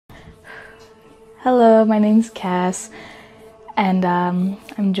Hello, my name's Cass, and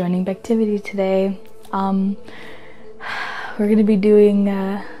I'm joining Bactivity today. We're gonna be doing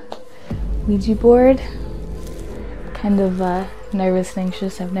Ouija board. Kind of nervous and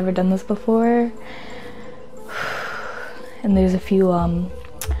anxious. I've never done this before, and there's a few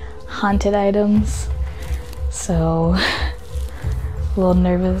haunted items, so a little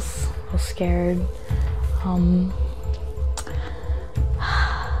nervous, a little scared.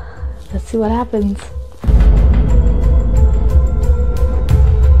 Let's see what happens.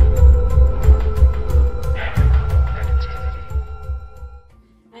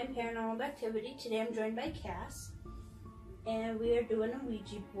 I'm Paranormal Bactivity. Today I'm joined by Cass, and we are doing a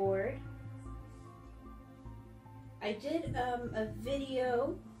Ouija board. I did a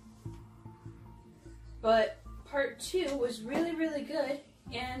video, but part 2 was really good,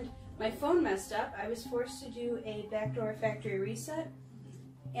 and my phone messed up. I was forced to do a backdoor factory reset,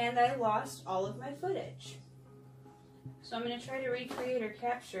 and I lost all of my footage. So I'm going to try to recreate or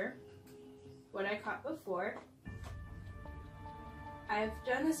capture what I caught before. I've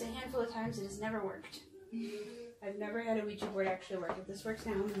done this a handful of times. It has never worked. I've never had a Ouija board actually work. If this works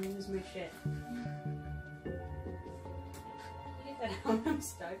now, I'm going to lose my shit. Get that out. I'm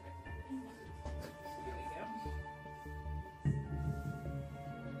stuck. There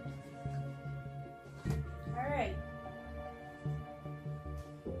we go. Alright.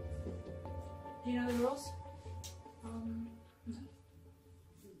 Do you know the rules? No.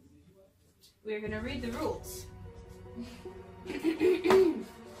 We're going to read the rules. Do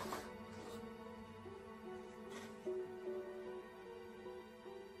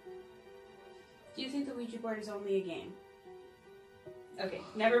you think the Ouija board is only a game? Okay,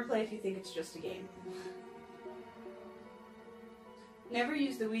 never play if you think it's just a game. Never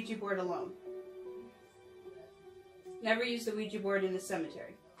use the Ouija board alone. Never use the Ouija board in the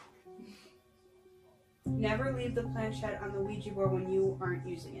cemetery. Never leave the planchette on the Ouija board when you aren't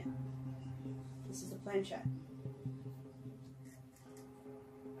using it. This is the planchette.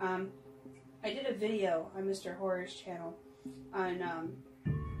 I did a video on Mr. Horror's channel on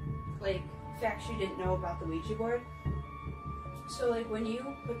like facts you didn't know about the Ouija board. So like when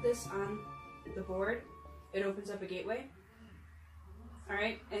you put this on the board, it opens up a gateway.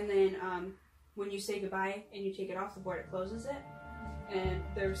 Alright, and then when you say goodbye and you take it off the board, it closes it. And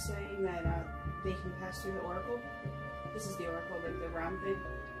they're saying that they can pass through the oracle. This is the oracle, like the round thing.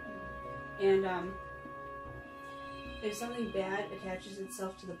 And if something bad attaches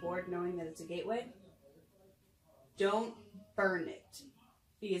itself to the board knowing that it's a gateway, don't burn it,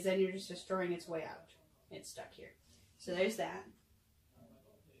 because then you're just destroying its way out. It's stuck here. So there's that.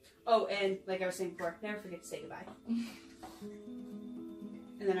 Oh, and like I was saying before, never forget to say goodbye. And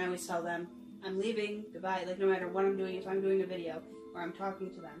then I always tell them, I'm leaving, goodbye. Like no matter what I'm doing, if I'm doing a video or I'm talking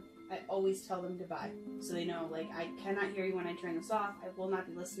to them, I always tell them goodbye. So they know, like, I cannot hear you when I turn this off. I will not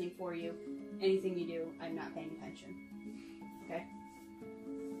be listening for you. Anything you do, I'm not paying attention. Okay?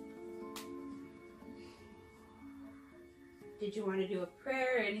 Did you want to do a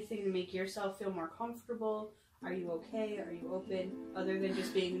prayer or anything to make yourself feel more comfortable? Are you okay? Are you open? Other than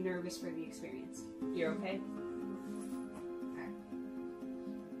just being nervous for the experience. You're okay? Alright.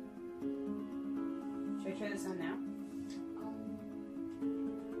 Should I try this on now?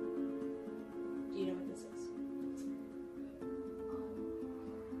 Do you know what this is?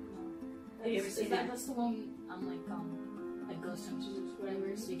 Have you ever seen that? That's the one on like ghost hunters or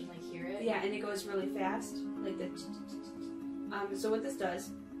whatever, so you can like hear it. Yeah, and it goes really fast, like the. So what this does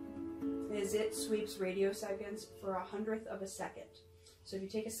is it sweeps radio seconds for 1/100th of a second. So if you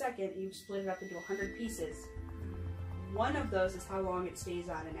take a second and you split it up into 100 pieces, one of those is how long it stays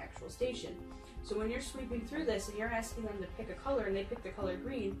on an actual station. So when you're sweeping through this and you're asking them to pick a color and they pick the color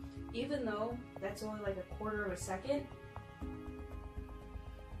green, even though that's only like 1/4 of a second,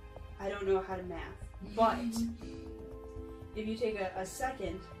 I don't know how to math, but if you take a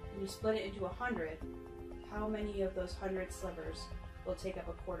second and you split it into 100, how many of those 100 slivers will take up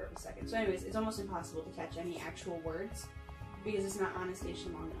 1/4 of a second? So anyways, it's almost impossible to catch any actual words because it's not on a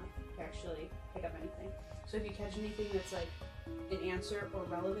station long enough to actually pick up anything. So if you catch anything that's like an answer or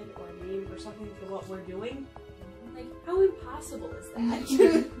relevant or a name or something for what we're doing, like how impossible is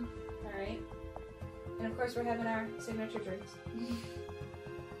that? Alright? And of course we're having our signature drinks.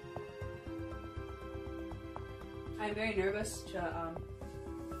 I'm very nervous to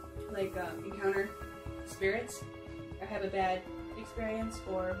encounter spirits or have a bad experience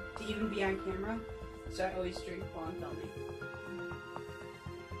or to even be on camera, so I always drink while I'm filming.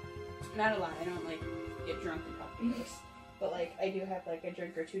 Not a lot, I don't like get drunk and talk to you, but like I do have like a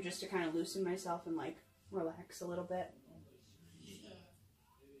drink or two just to kind of loosen myself and like relax a little bit.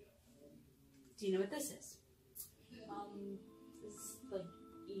 Do you know what this is? This is like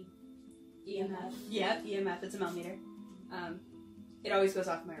EMF. Yep, EMF. It's a millimeter. It always goes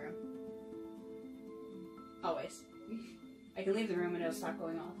off in my room. Always. I can leave the room and it'll stop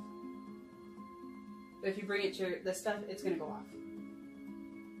going off. But if you bring it to the stuff, it's gonna go off.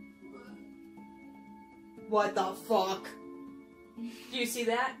 What the fuck? Do you see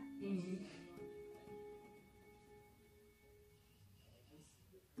that? Mm-hmm.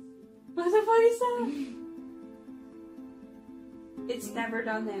 What the fuck is that? It's never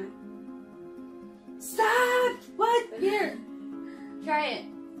done that. Stop! What? Here, try it.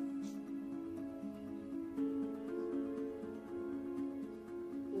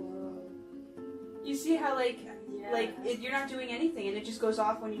 Whoa. You see how like Yeah. you're not doing anything and it just goes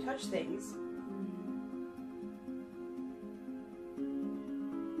off when you touch things.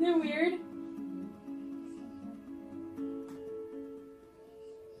 Isn't that weird?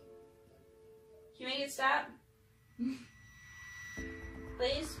 Can you make it stop?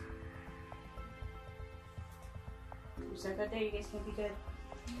 Please? I'm stuck out there, you guys can't be good.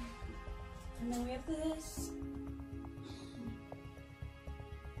 And then we have this.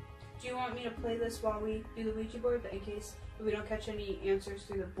 Do you want me to play this while we do the Ouija board? In case if we don't catch any answers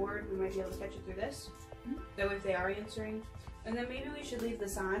through the board, we might be able to catch it through this. That way if they are answering. And then maybe we should leave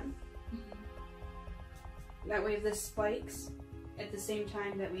this on. That way if this spikes at the same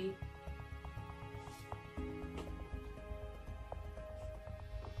time that we...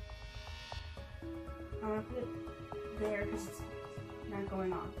 I want to put it there because it's not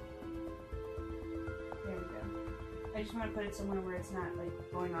going off. There we go. I just want to put it somewhere where it's not like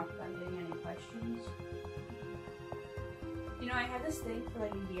going off without getting any questions. You know, I had this thing for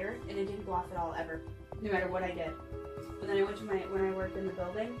like a year and it didn't go off at all ever, no matter what I did. And then I went to when I worked in the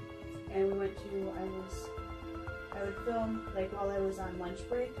building, and we went to I would film like while I was on lunch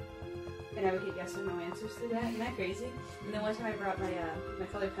break, and I would get yes or no answers through that. Isn't that crazy? And then one time I brought my my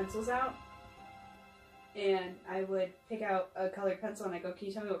colored pencils out, and I would pick out a colored pencil and I go, "Can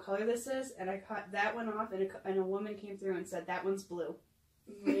you tell me what color this is?" And I caught that one off, and a woman came through and said, "That one's blue."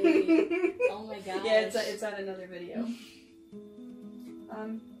 Really? Oh my gosh. Yeah, it's on another video.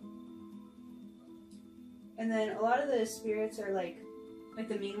 And then a lot of the spirits are like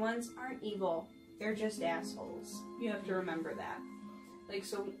the mean ones aren't evil. They're just assholes. You have to remember that. Like,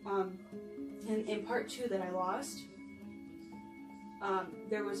 so, in part 2 that I lost,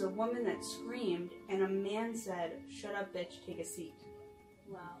 there was a woman that screamed, and a man said, "Shut up, bitch, take a seat."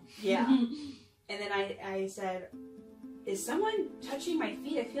 Wow. Yeah. And then I said, "Is someone touching my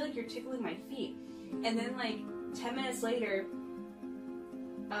feet? I feel like you're tickling my feet." And then, like, 10 minutes later,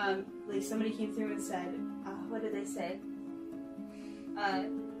 like, somebody came through and said, what did they say?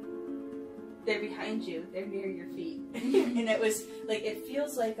 They're behind you. They're near your feet. And it was, like, it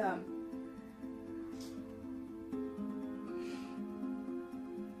feels like,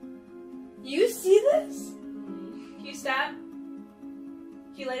 you see this? Can you stop?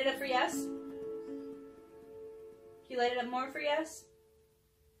 Can you light it up for yes? Can you light it up more for yes?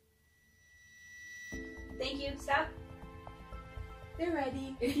 Thank you. Stop. They're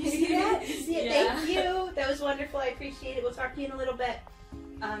ready. You see that? You see it? Yeah. Thank you. That was wonderful. I appreciate it. We'll talk to you in a little bit.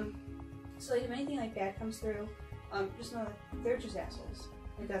 So like, if anything like that comes through, just know that they're just assholes.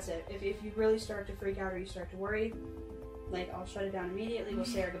 Like, that's it. If you really start to freak out or you start to worry, like, I'll shut it down immediately. We'll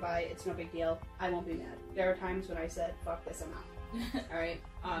say our goodbye. It's no big deal. I won't be mad. There are times when I said, "Fuck this, I'm out." All right.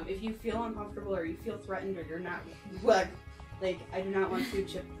 If you feel uncomfortable or you feel threatened or you're not, like, I do not want you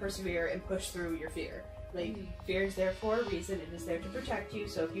to persevere and push through your fear. Like, fear is there for a reason. It is there to protect you.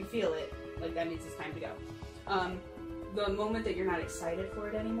 So if you feel it, like, that means it's time to go. The moment that you're not excited for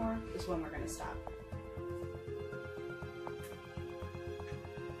it anymore is when we're going to stop.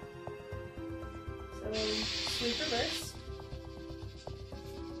 So, sweep reverse.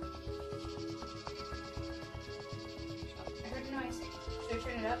 I heard a noise. Should I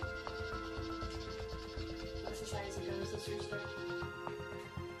turn it up? That's the size it goes. Let's restart.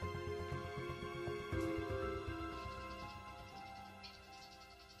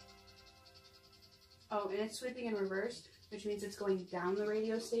 Oh, and it's sweeping in reverse, which means it's going down the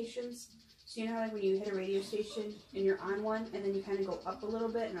radio stations. So you know how, like, when you hit a radio station and you're on one, and then you kind of go up a little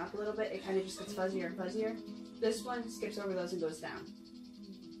bit and up a little bit, it kind of just gets fuzzier and fuzzier? This one skips over those and goes down.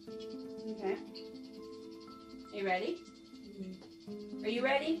 Okay. Are you ready? Are you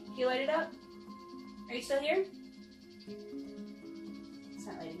ready? Can you light it up? Are you still here? It's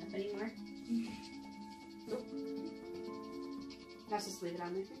not lighting up anymore. Nope. Now just leave it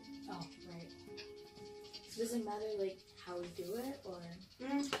on there. Oh, right. So does it matter, like, how we do it, or?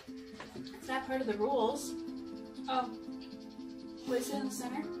 It's not part of the rules. Oh. Place it in the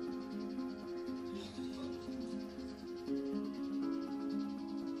center.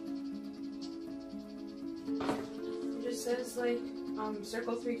 just like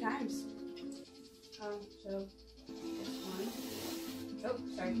circle 3 times. So just 1. Oh,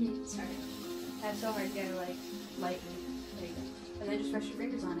 sorry. Sorry. That's so hard. You gotta like lightly. There you go. And then just rest your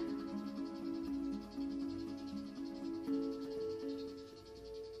fingers on it.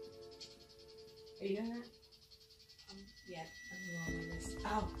 Are you doing that? Yeah, I'm a little nervous.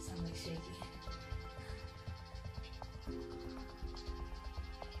 Oh, Sound like shaky.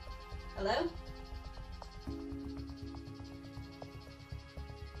 hello?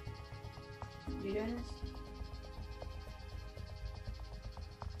 You doing this?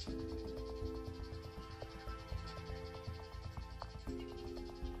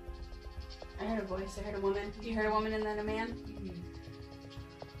 I heard a voice. I heard a woman. You heard a woman and then a man?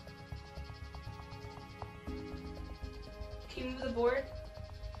 Can you move the board?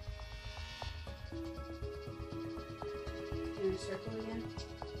 You want to circle again?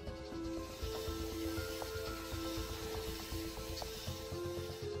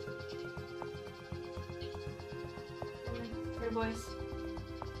 Heard a voice.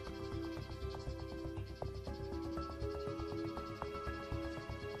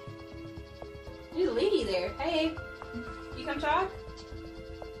 There's a lady there. Hey, you come talk?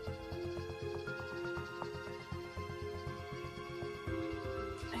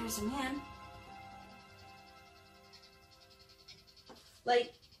 There's a man.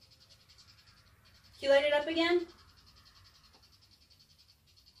 Light. Can you light it up again?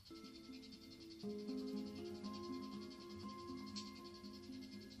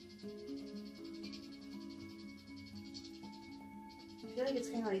 I feel like it's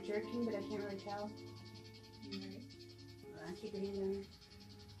kind of like jerking, but I can't really tell. Alright. Keep your hand down there.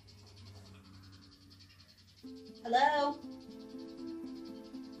 Hello?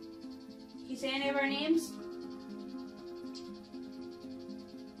 Can you say any of our names?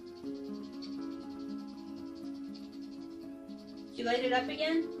 Did you light it up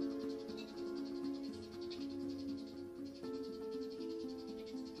again?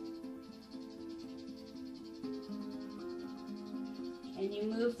 Can you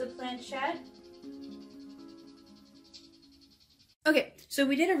move the planchette? Okay, so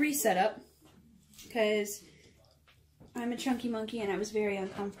we did a reset up because I'm a chunky monkey and I was very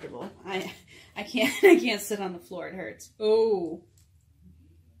uncomfortable. I can't sit on the floor, it hurts. Oh.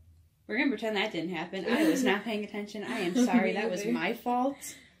 We're gonna pretend that didn't happen. I was not paying attention. I am sorry, that was my fault.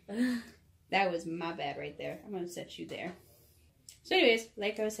 That was my bad right there. I'm gonna set you there. So anyways,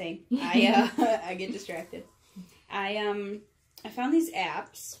 like I was saying, I get distracted. I found these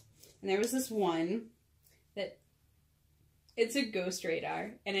apps, and there was this one that it's a ghost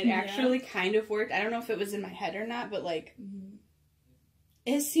radar, and it actually kind of worked. I don't know if it was in my head or not, but like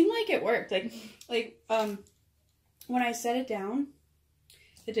it seemed like it worked. Like when I set it down,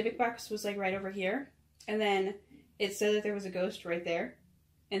 the Dybbuk box was like right over here, and then it said that there was a ghost right there,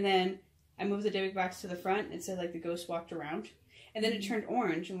 and then I moved the Dybbuk box to the front, and it said like the ghost walked around, and then it turned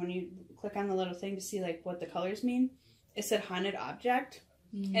orange, and when you click on the little thing to see like what the colors mean, it said haunted object,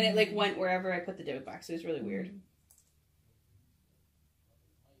 and it like went wherever I put the Dybbuk box. It was really weird.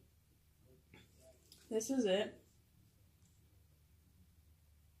 This is it.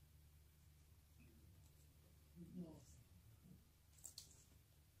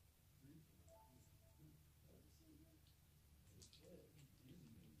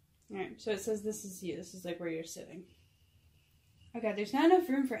 Alright, so it says this is you. This is like where you're sitting. Okay, there's not enough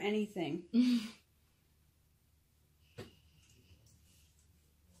room for anything.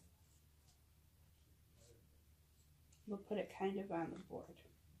 We'll put it kind of on the board.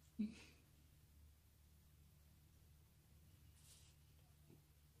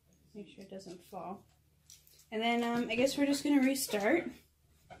 Make sure it doesn't fall. And then I guess we're just going to restart.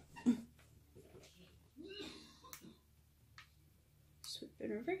 Sweep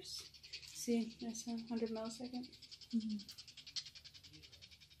in reverse. See, that's 100 milliseconds.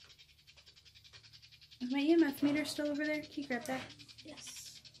 Is my EMF meter still over there? Can you grab that?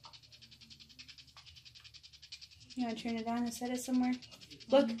 Yes. You want to turn it on and set it somewhere?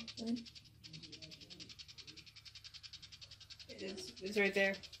 Look. It's right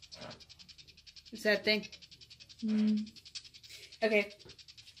there. It's that thing. Okay.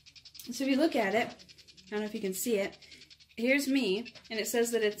 So if you look at it, I don't know if you can see it. Here's me, and it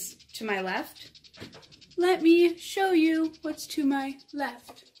says that it's to my left. Let me show you what's to my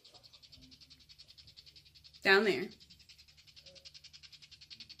left. Down there.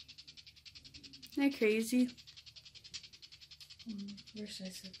 Isn't that crazy? Where should I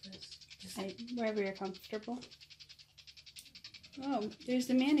set this? Wherever you're comfortable. Oh, there's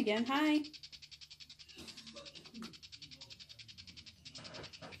the man again. Hi.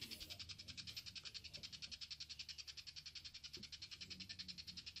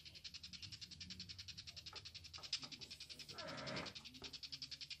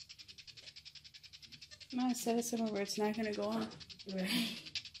 I'm gonna set it somewhere where it's not gonna go on. Right.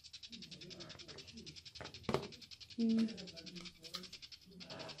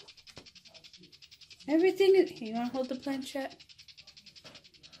 Everything is... You wanna hold the planchette?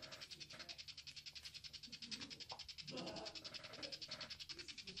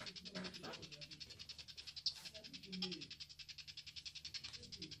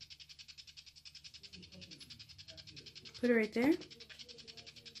 Put it right there.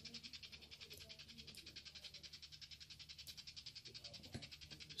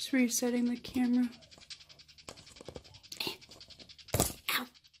 Just resetting the camera. Ow.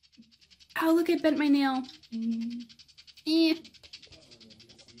 Ow, look, I bent my nail.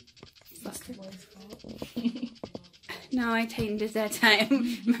 Fuck. No, I tightened it that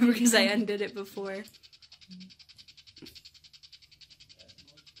time. Remember, because I undid it before.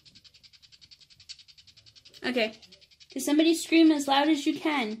 Okay. Can somebody scream as loud as you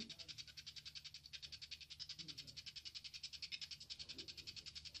can?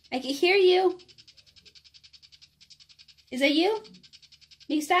 I can hear you. Is that you?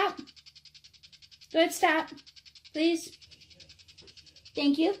 Can you stop? Go ahead, stop. Please.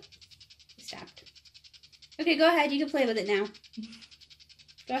 Thank you. Stopped. Okay, go ahead. You can play with it now.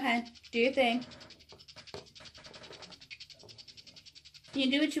 Go ahead. Do your thing. You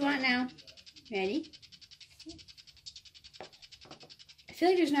can do what you want now. Ready? I feel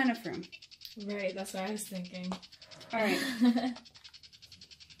like there's not enough room. Right, that's what I was thinking. Alright.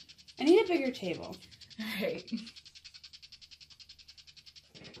 I need a bigger table. Alright.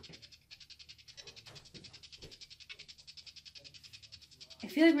 I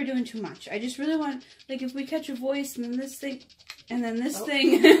feel like we're doing too much. I just really want, like, if we catch a voice and then this thing, and then this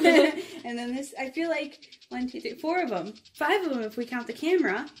thing, and then this, I feel like 1, 2, 3, 4 of them. 5 of them if we count the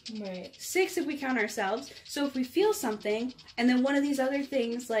camera. Right. 6 if we count ourselves. So if we feel something, and then one of these other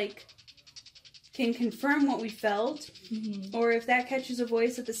things, like, can confirm what we felt, or if that catches a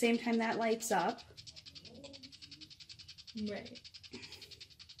voice at the same time that lights up. Right.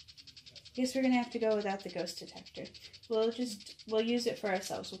 Guess we're gonna have to go without the ghost detector. We'll use it for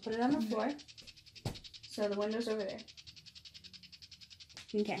ourselves. We'll put it on the floor. So the window's over there.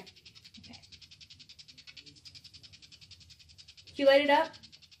 Okay. Okay. Can you light it up?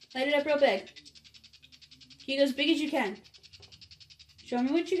 Light it up real big. Can you go as big as you can? Show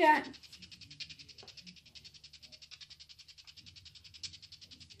me what you got.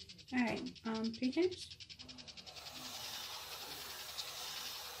 Alright, 3 times.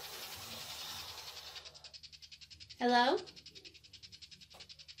 Hello?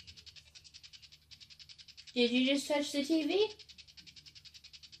 Did you just touch the TV?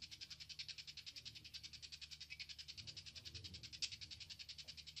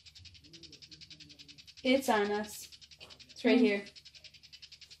 It's on us. It's right here.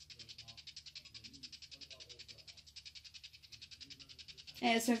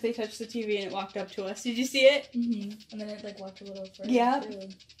 And it's if they touched the TV and it walked up to us. Did you see it? And then it like walked a little further. Yeah. Too.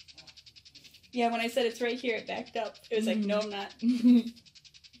 Yeah, when I said it's right here, it backed up. It was like, no, I'm not.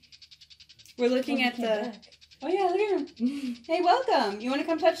 We're looking at the... Back. Oh yeah, look at him. Hey, welcome. You want to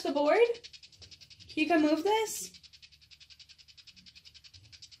come touch the board? Can you come move this?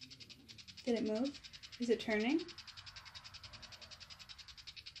 Did it move? Is it turning?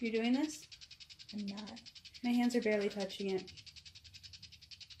 You're doing this? I'm not. My hands are barely touching it.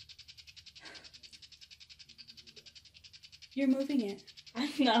 You're moving it.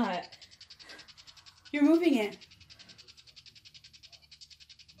 I'm not. You're moving it.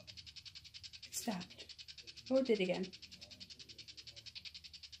 It stopped. Oh, it did again.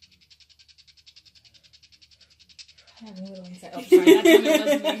 I have a little inside. Oh, sorry, that time it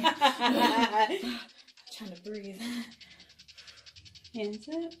wasn't me. Trying to breathe. Hands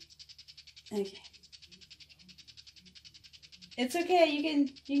up. Okay. It's okay. You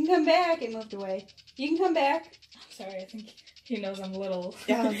can come back. It moved away. You can come back. I'm sorry. I think he knows I'm a little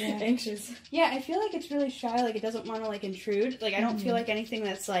Yeah. anxious. Yeah, I feel like it's really shy. Like it doesn't want to like intrude. Like I don't feel like anything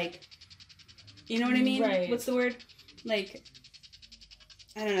that's like, you know what I mean? Right. What's the word? Like,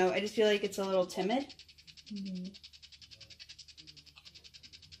 I don't know. I just feel like it's a little timid.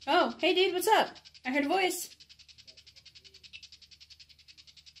 Oh, hey dude, what's up? I heard a voice.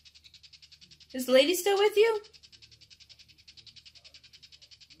 Is the lady still with you?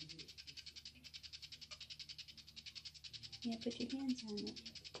 Yeah, put your hands on it.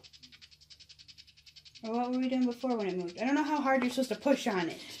 Or what were we doing before when it moved? I don't know how hard you're supposed to push on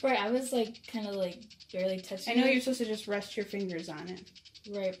it. Right, I was like kind of like barely touching I know it. you're supposed to just rest your fingers on it.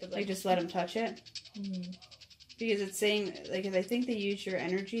 Right, but Like just let them touch it. Because it's saying, like, I think they use your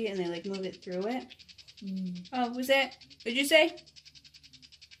energy and they like move it through it. Oh, was that? What'd you say?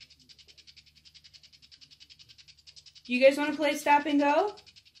 Do you guys want to play stop and go?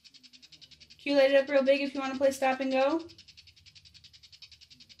 Can you light it up real big if you want to play stop and go?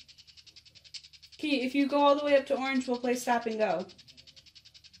 If you go all the way up to orange, we'll play stop and go.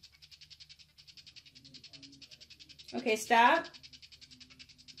 Okay, stop.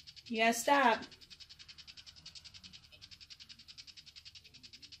 You gotta stop.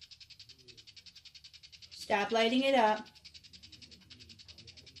 Stop lighting it up.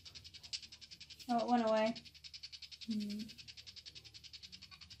 Oh, it went away. Can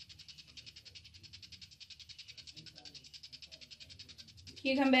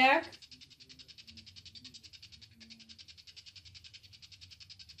you come back?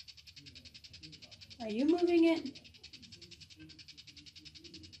 Are you moving it?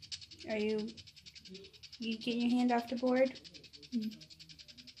 Are you getting your hand off the board?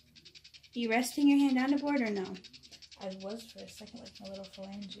 You resting your hand on the board or no? I was for a second, like my little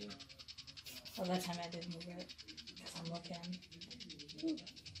phalange. Well, that time I did move it because I'm looking.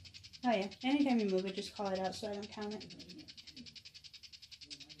 Oh yeah, anytime you move it, just call it out so I don't count it.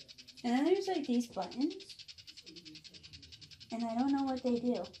 And then there's like these buttons, and I don't know what they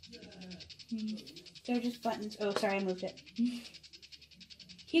do. They're just buttons. Oh, sorry, I moved it.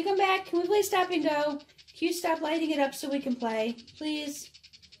 Can you come back? Can we play stop and go? Can you stop lighting it up so we can play? Please?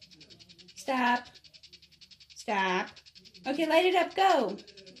 Stop. Stop. Okay, light it up. Go.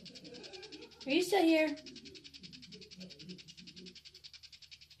 Are you still here?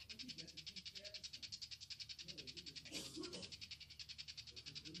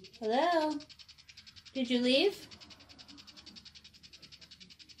 Hello? Did you leave?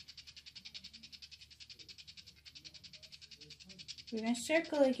 We're gonna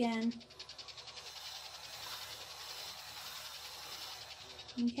circle again.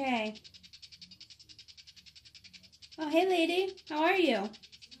 Okay. Oh, hey lady. How are you?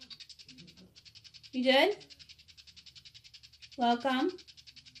 You good? Welcome.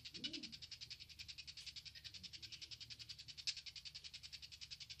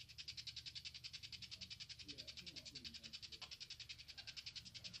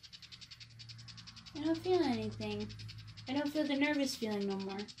 I don't feel anything. I don't feel the nervous feeling no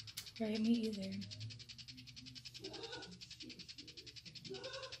more. Right, me either.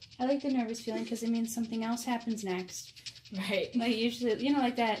 I like the nervous feeling because it means something else happens next. Right. Like usually, you know,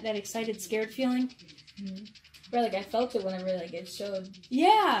 like that excited, scared feeling. Mm-hmm. Right, like I felt it whenever like it showed.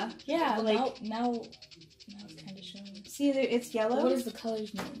 Yeah, yeah. Well, like now it's kind of showing. See, it's yellow. But what does the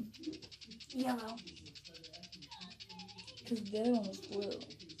colors mean? Yellow. Because the other one was blue.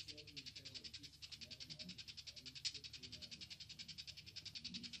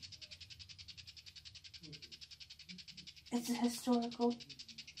 It's a historical.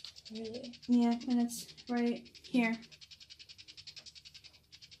 Really? Yeah, and it's right here.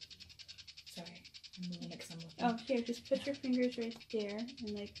 Sorry, I'm moving it because I'm looking. Oh, here, just put your fingers right there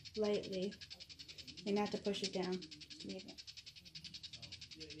and like lightly, and not to push it down. Just leave it.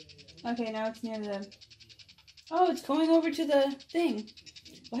 Okay, now it's near the. Oh, it's going over to the thing.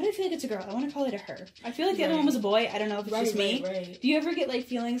 Why do I feel like it's a girl? I want to call it a her. I feel like the other one was a boy. I don't know if it's just me. Right. Do you ever get like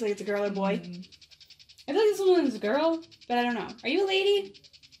feelings like it's a girl or boy? Mm-hmm. I feel like this one is a girl, but I don't know. Are you a lady?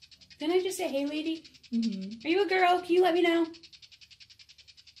 Didn't I just say, hey, lady? Mm-hmm. Are you a girl? Can you let me know? Can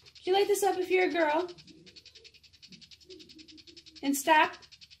you light this up if you're a girl? And stop.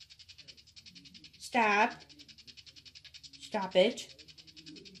 Stop. Stop it.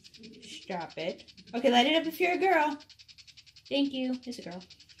 Stop it. Okay, light it up if you're a girl. Thank you. It's a girl.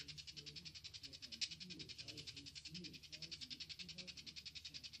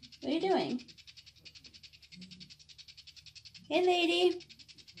 What are you doing? Hey, lady.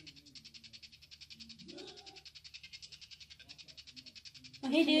 Oh,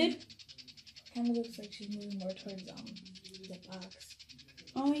 hey, dude. Kind of looks like she's moving more towards the box.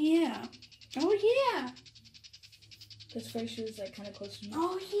 Oh, yeah. Oh, yeah. Because first she was like kind of close to me.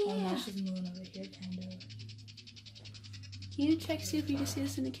 Oh, yeah. And now she's moving over here, kind of. Can you check, see if you can see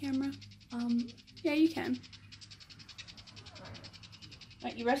this in the camera? Yeah, you can.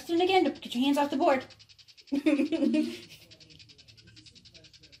 Alright, you resting again. Get your hands off the board.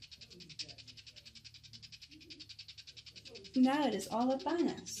 Now it is all upon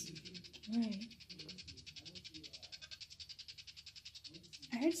us. Right.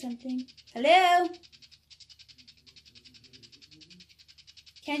 I heard something. Hello?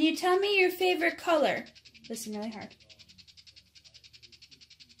 Can you tell me your favorite color? Listen really hard.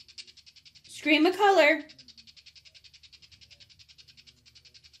 Scream a color.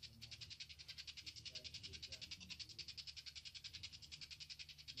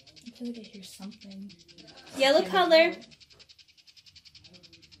 I feel like I hear something. Yellow color.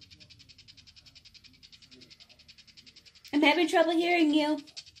 I'm having trouble hearing you.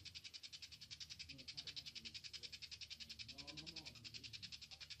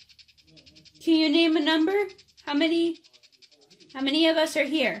 Can you name a number? How many of us are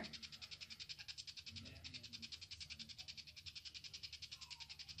here?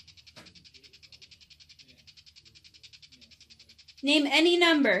 Name any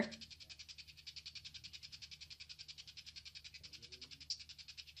number.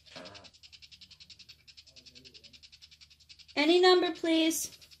 Any number,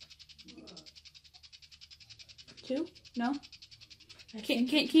 please. 2? No? Can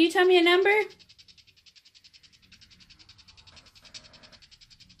you tell me a number?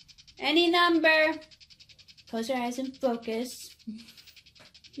 Any number. Close your eyes and focus.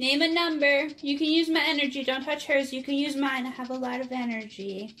 Name a number. You can use my energy. Don't touch hers. You can use mine. I have a lot of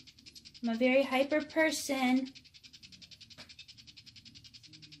energy. I'm a very hyper person.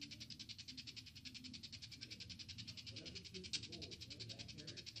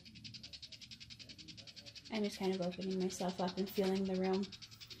 I'm just kind of opening myself up and feeling the room.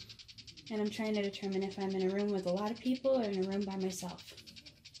 And I'm trying to determine if I'm in a room with a lot of people or in a room by myself.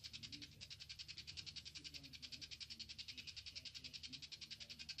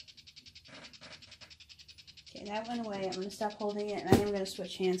 Okay, that went away. I'm going to stop holding it, and I am going to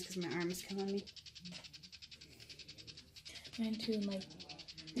switch hands because my arm is killing me. Mine too, like...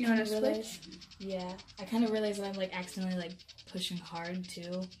 You want to switch? Yeah. I kind of realized that I'm, like, accidentally, like, pushing hard,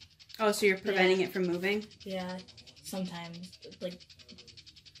 too. Oh, so you're preventing it from moving? Yeah. Sometimes, like...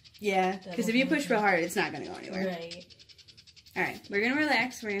 Yeah, because if you push real hard, it's not going to go anywhere. Right. Alright, we're going to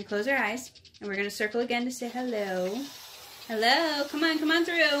relax. We're going to close our eyes. And we're going to circle again to say hello. Hello. Come on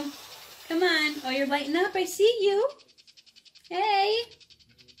through. Come on. Oh, you're lighting up. I see you. Hey.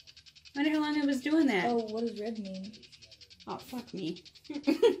 Wonder how long I was doing that. Oh, what does red mean? Oh, fuck me.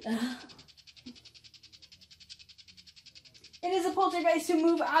 It is a poltergeist who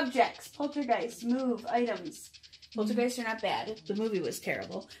move objects. Poltergeists move items. Poltergeists are not bad. The movie was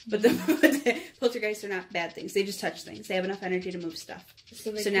terrible. But the poltergeists are not bad things. They just touch things. They have enough energy to move stuff.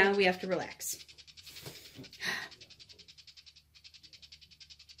 So now we have to relax.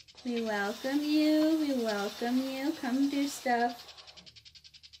 We welcome you. We welcome you. Come do stuff.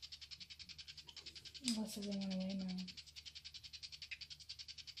 Unless everyone went away now.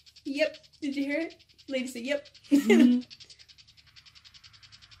 Yep. Did you hear it? Lady said yep.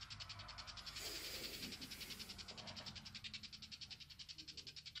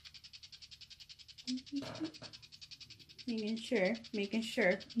 Making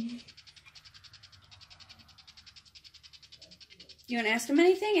sure. You want to ask them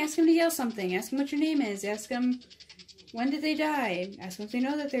anything? Ask them to yell something. Ask them what your name is. Ask them when did they die. Ask them if they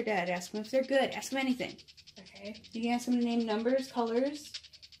know that they're dead. Ask them if they're good. Ask them anything. Okay. You can ask them to name numbers, colors,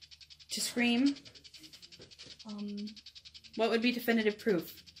 to scream. What would be definitive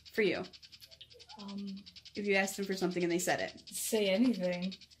proof for you? If you asked them for something and they said it. Say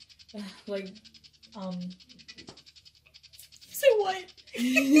anything. Like, Say what?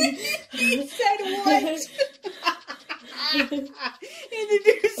 He said what? And the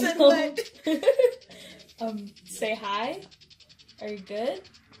dude said what? Say hi. Are you good?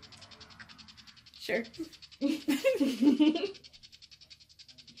 Sure.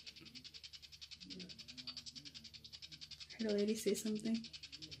 Heard a lady say something.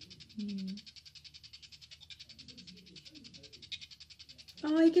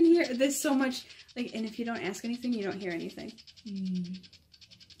 Oh, I can hear. There's so much. Like, and if you don't ask anything, you don't hear anything.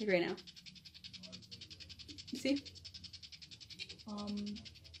 Like right now. You see?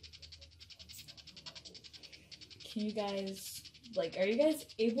 Can you guys, like, are you guys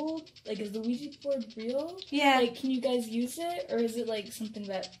able, like, is the Ouija board real? Yeah. Like, can you guys use it, or is it, like, something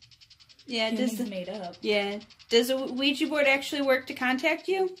that humans made up? Yeah. Does a Ouija board actually work to contact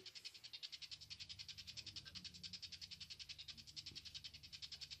you?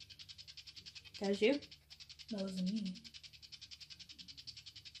 Does you? That wasn't me.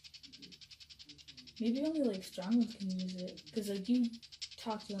 Maybe only, like, strong ones can use it, because, like, you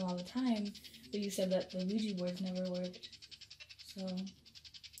talk to them all the time, but you said that the Ouija boards never worked, so...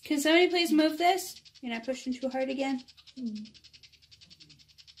 Can somebody please move this? You're not pushing too hard again?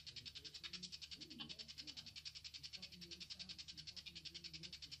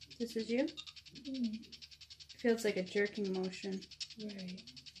 This is you? Feels like a jerking motion. Right.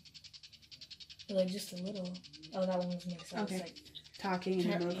 But, like, just a little. Oh, that one was me, so okay. I was, like... Talking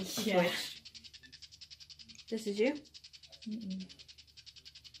and moving. Yeah. This is you?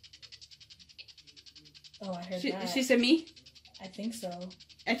 Oh, I heard that. She said me? I think so.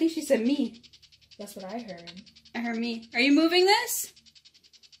 I think she said me. That's what I heard. I heard me. Are you moving this?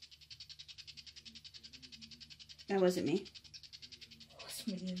 That wasn't me. It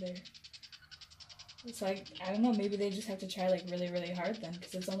wasn't me either. So I don't know, maybe they just have to try like really, really hard then,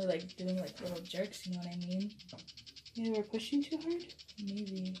 because it's only like doing like little jerks, you know what I mean? Maybe we're pushing too hard?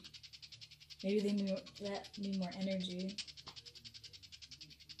 Maybe. Maybe they need more energy.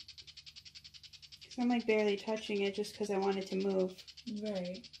 Because I'm like barely touching it just because I want it to move.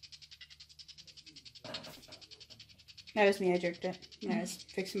 Right. That was me, I jerked it. Yeah, I was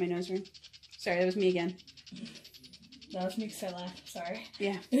fixing my nose ring. Sorry, that was me again. That was me because I laughed, sorry.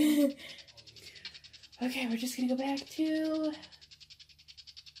 Yeah. Okay, we're just gonna go back to...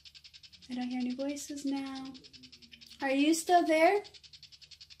 I don't hear any voices now. Are you still there?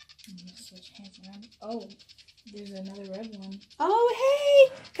 I'm gonna switch hands around. Oh, there's another red one. Oh, hey!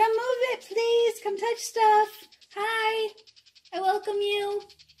 Come move it, please! Come touch stuff! Hi! I welcome you.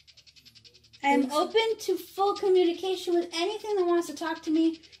 I'm open to full communication with anything that wants to talk to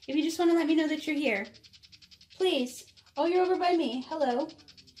me. If you just want to let me know that you're here. Please. Oh, you're over by me. Hello.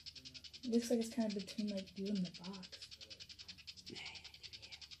 It looks like it's kind of between like you and the box.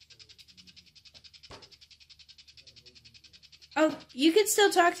 Oh, you could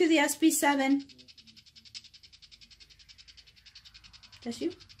still talk through the SB7. That's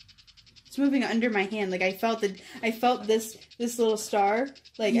you? It's moving under my hand. Like I felt this little star.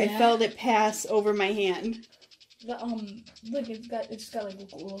 Like yeah. I felt it pass over my hand. The look, it just got like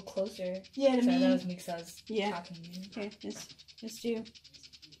a little closer. Yeah, to Sorry, me. that was me because I was talking to you. Okay, it's you.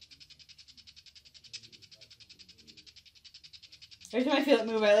 Every time I feel it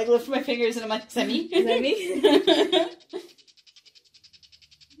move, I like lift my fingers and I'm like, is that me? Is that me?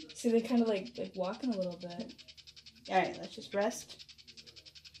 See, they're kind of like walking a little bit. All right, let's just rest.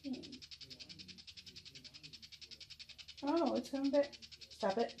 Oh, it's coming back.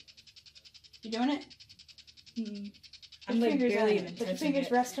 Stop it. You doing it? Mm-mm. I'm like barely even touching it. Put your fingers,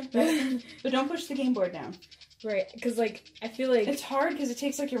 rest them. But don't push the game board down. Right, because like I feel like it's hard because it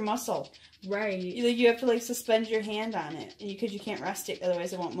takes like your muscle. Right. You have to like suspend your hand on it, and because you can't rest it,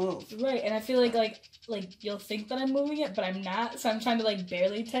 otherwise it won't move. Right, and I feel like you'll think that I'm moving it, but I'm not. So I'm trying to like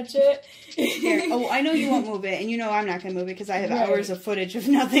barely touch it. Here. Oh, I know you won't move it, and you know I'm not gonna move it because I have hours of footage of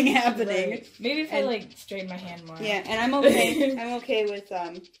nothing happening. Right. Maybe if I like straighten my hand more. Yeah, and I'm okay. I'm okay with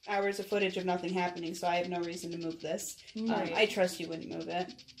hours of footage of nothing happening, so I have no reason to move this. Right. I trust you wouldn't move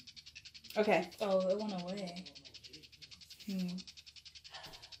it. Okay. Oh, it went away.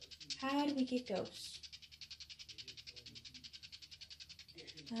 How do we get ghosts?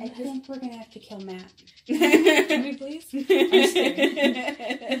 I think we're gonna have to kill Matt. Can we please? I'm scared.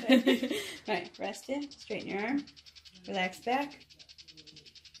 Alright, rest it. Straighten your arm. Relax back.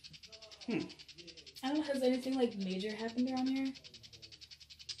 I don't know, has anything like major happened around here?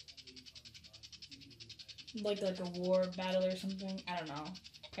 Like a war battle or something? I don't know.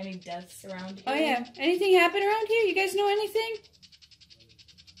 Any deaths around here? Oh yeah. Anything happen around here? You guys know anything?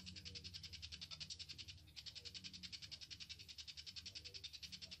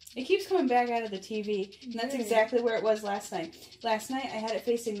 It keeps coming back out of the TV, and that's exactly where it was last night. Last night, I had it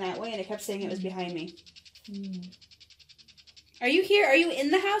facing that way, and it kept saying it was behind me. Are you here? Are you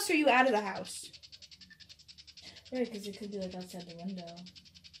in the house, or are you out of the house? Right, because it could be, like, outside the window.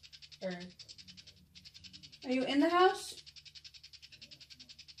 Or... Are you in the house?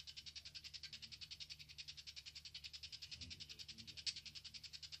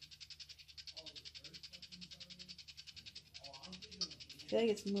 I feel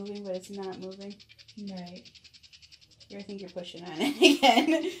like it's moving, but it's not moving. Right. I think you're pushing on it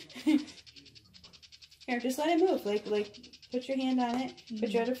again. Here, just let it move. Like, put your hand on it,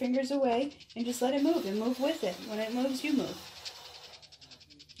 put your other fingers away, and just let it move, and move with it. When it moves, you move.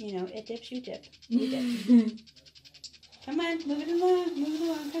 You know, it dips, you dip. You dip. Come on, move it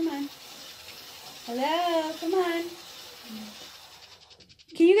along, come on. Hello, come on.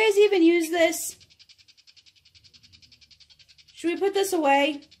 Can you guys even use this? Should we put this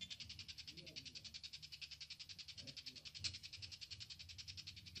away?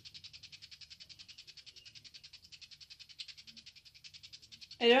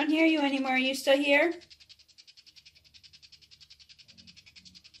 I don't hear you anymore. Are you still here?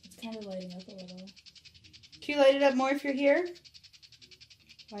 It's kind of lighting up a little. Can you light it up more if you're here?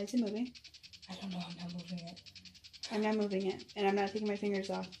 Why is it moving? I don't know. I'm not moving it. I'm not moving it. And I'm not taking my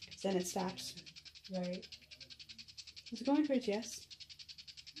fingers off because then it stops. Right. Is it going towards yes?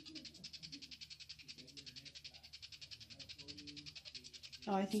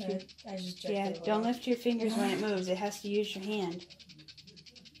 Oh, I think I just yeah, don't lift your fingers when it moves. It has to use your hand.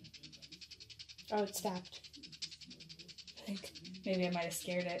 Oh, it stopped. I think maybe I might have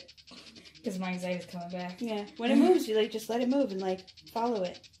scared it because my anxiety's coming back. Yeah, when it moves, you just let it move and follow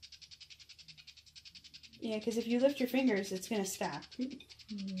it. Yeah, because if you lift your fingers, it's gonna stop.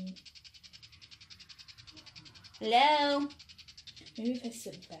 Hello. Maybe if I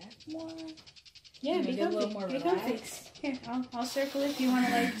sit back more. Yeah, be get a little comfy. more Be comfy. relaxed. Here, I'll circle if you want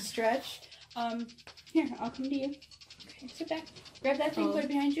to like stretch. Here, I'll come to you. Okay, sit back. Grab that thing. Put it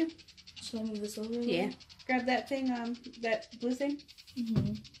behind you. Should I move this over? Yeah. Grab that thing. That blue thing.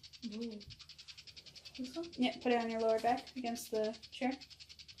 This one? Yeah. Put it on your lower back against the chair.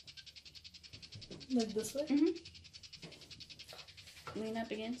 Like this way? Lean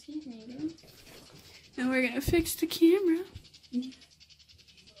up against you. There you go. And we're gonna fix the camera.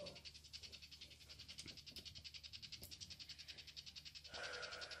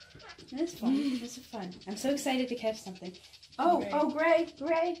 This is fun. This is fun. I'm so excited to catch something. Oh, Gray. oh,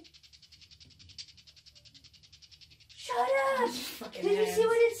 Gray. Shut up! Did you see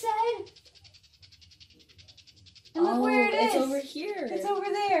what it said? And look where it is. It's over here. It's over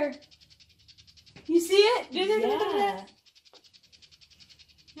there. You see it? Yeah.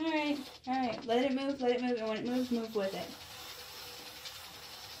 All right. Let it move. And when it moves, move with it.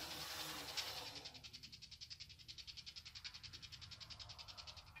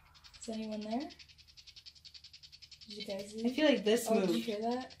 Is anyone there? Did you guys see? I feel like this moved. Did you hear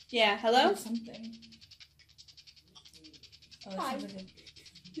that? Yeah. Hello? Or something. Oh, Hi. it sounds like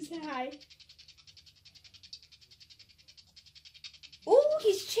He said hi. Oh,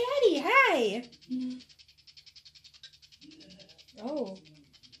 he's chatty. Hi. Oh.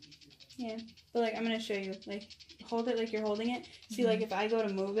 Yeah. But like, I'm gonna show you. Like, hold it like you're holding it. See, like if I go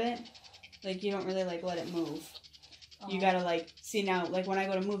to move it, like you don't really like let it move. You gotta like see now. Like when I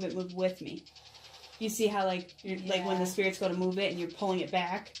go to move it, move with me. You see how like you're, like when the spirits go to move it and you're pulling it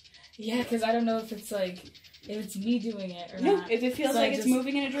back. Yeah, because I don't know if it's like if it's me doing it or No, not. if it feels So like it's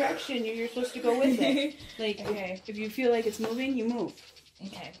moving in a direction, you're supposed to go with it. Like Okay. if you feel like it's moving, you move.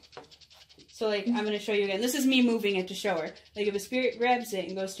 Okay. So like I'm gonna show you again. This is me moving it to show her. Like if a spirit grabs it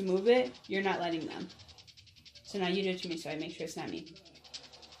and goes to move it, you're not letting them. So now you do it to me, so I make sure it's not me.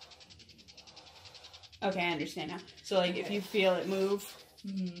 Okay, I understand now. So like if you feel it move,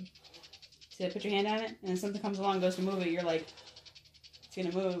 so put your hand on it, and then something comes along, goes to move it, you're like, it's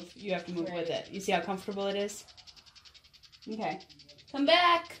gonna move. You have to move with it. You see how comfortable it is? Okay. Come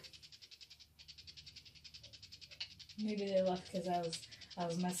back. Maybe they left because I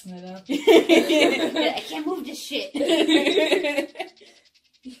was messing it up. I can't move this shit.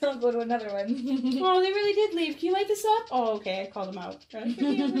 I'll go to another one. Oh, they really did leave. Can you light this up? Oh, okay. I called them out. Over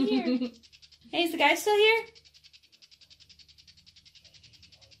here. Hey, is the guy still here?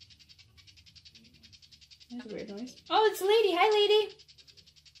 That's a weird noise. Oh, it's a lady. Hi, lady.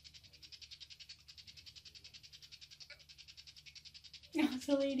 Oh, it's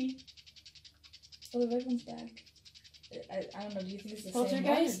a lady. Oh, the red one's back. I don't know. Do you think it's the Poltergeist?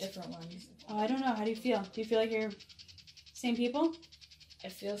 same one or different ones? Oh, I don't know. How do you feel? Do you feel like you're same people?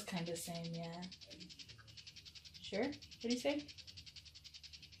 It feels kind of same, yeah. Sure. What do you say?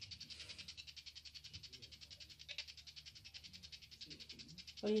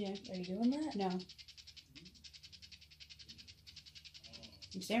 What are you doing? Are you doing that? No.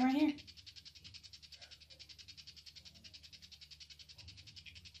 I'm staying right here.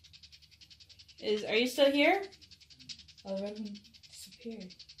 Are you still here? Oh, the red one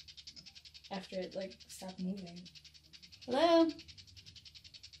disappeared. After it, like, stopped moving. Hello?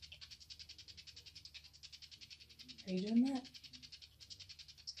 Are you doing that?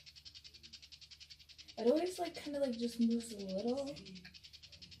 It always, like, kind of, like, just moves a little.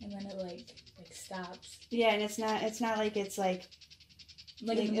 And then it, like stops. Yeah, and it's not like it's, like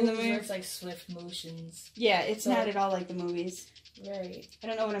in the movies where it's, like, swift motions. Yeah, it's not at all like the movies. Right. I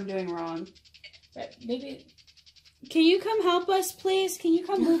don't know what I'm doing wrong. But maybe... Can you come help us, please? Can you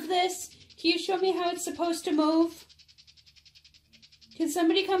come move this? Can you show me how it's supposed to move? Can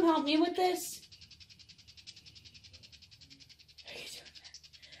somebody come help me with this? Are you doing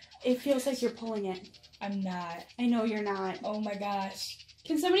that? It feels like you're pulling it. I'm not. I know you're not. Oh my gosh.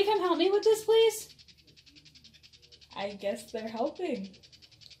 Can somebody come help me with this, please? I guess they're helping.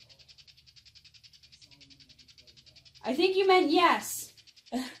 I think you meant yes.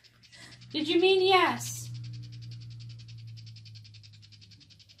 Did you mean yes?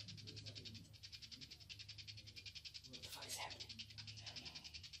 What the fuck is happening?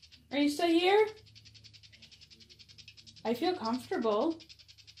 Are you still here? I feel comfortable.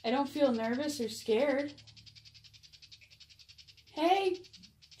 I don't feel nervous or scared. Hey,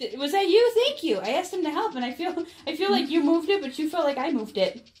 was that you? Thank you. I asked him to help, and I feel like you moved it, but you felt like I moved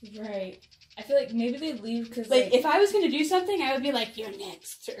it. Right. I feel like maybe they leave because like if I was gonna do something, I would be like, "You're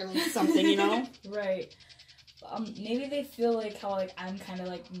next," or like something, you know? Right. maybe they feel like how like I'm kind of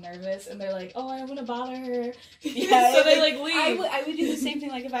like nervous, and they're like, oh, I don't want to bother her. Yeah, so they like leave. I would do the same thing.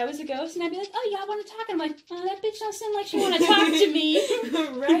 Like if I was a ghost, and I'd be like, oh, y'all want to talk? And I'm like, oh, that bitch don't seem like she want to talk to me.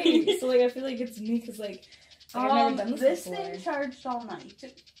 Right. So like I feel like it's me because like I've never done this before. thing charged all night,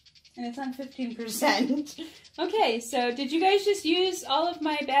 and it's on 15%. Okay, so did you guys just use all of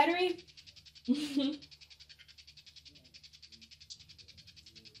my battery? Is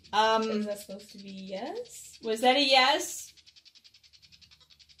that supposed to be yes? Was that a yes?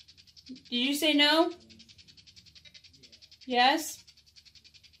 Did you say no? Yes?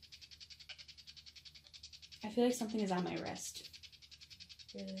 I feel like something is on my wrist.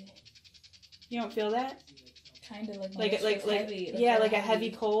 Really? You don't feel that? Kind of like heavy. Yeah, like a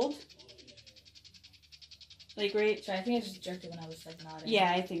heavy cold. Like right. So I think I just jerked it when I was like nodding.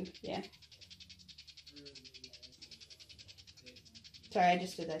 Yeah, I think yeah. Sorry, I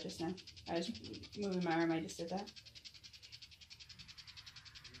just did that just now. I was moving my arm. I just did that.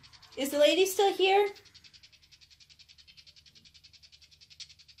 Is the lady still here?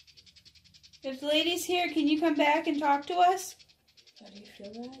 If the lady's here, can you come back and talk to us? How do you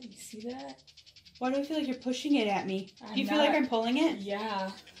feel that? You see that? Why do I feel like you're pushing it at me? I'm Do you feel like I'm pulling it?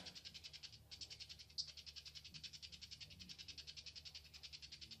 Yeah.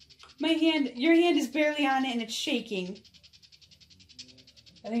 My hand, your hand is barely on it and it's shaking.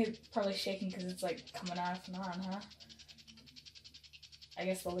 I think it's probably shaking because it's like coming off and on, huh? I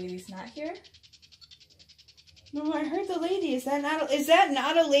guess the lady's not here. No, I heard the lady. Is that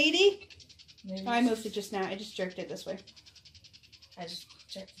not a lady? Maybe Oh, I moved it just now. I just jerked it this way. I just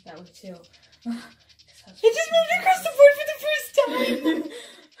checked it that way too. It just moved across the board for the first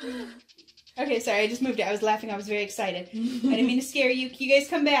time. Okay, sorry. I just moved it. I was laughing. I was very excited. I didn't mean to scare you. Can you guys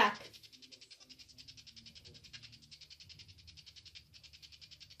come back?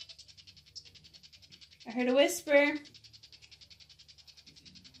 I heard a whisper.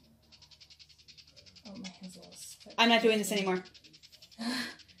 Oh, my hand's a little stuck. I'm not doing this anymore.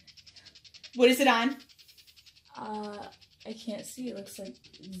 What is it on? I can't see. It looks like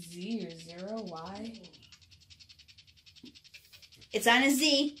Z or 0, Y. It's on a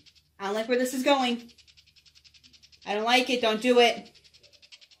Z. I don't like where this is going. I don't like it. Don't do it.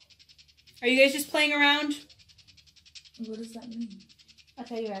 Are you guys just playing around? What does that mean? I'll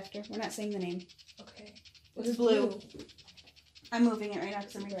tell you after. We're not saying the name. Okay. It's blue. I'm moving it right now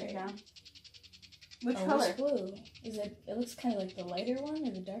because I'm reaching down. Which color? Which blue? Is it? It looks kind of like the lighter one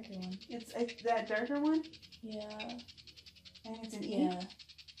or the darker one? It's that darker one. Yeah. I think it's an E. Yeah.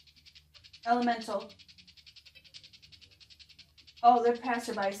 Elemental. Oh, they're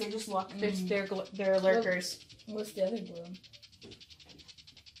passerbys. They just look. They're lurkers. What's the other blue?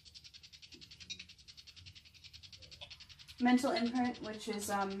 Mental imprint, which is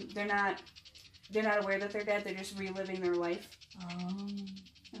they're not aware that they're dead. They're just reliving their life.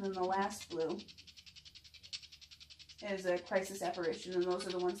 And then the last blue is a crisis apparition, and those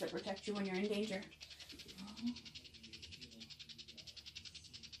are the ones that protect you when you're in danger.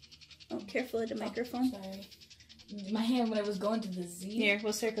 Oh, careful of the microphone. Sorry. My hand when I was going to the Z. Here,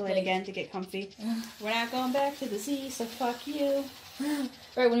 we'll circle it again to get comfy. We're not going back to the Z, so fuck you.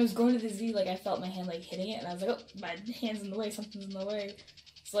 Right, when I was going to the Z, like, I felt my hand, like, hitting it, and I was like, oh, my hand's in the way, something's in the way.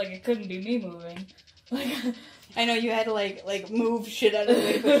 It's like, it couldn't be me moving. Like, I know you had to, like move shit out of the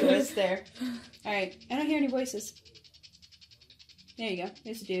way to put your wrist there. Alright, I don't hear any voices. There you go,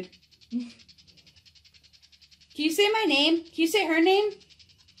 there's a dude. Can you say my name? Can you say her name?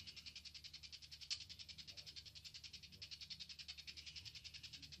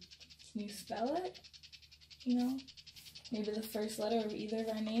 Can you spell it? You know? Maybe the first letter of either of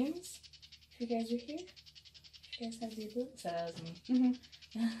our names? If you guys are here? If you guys have the ability? So that was me.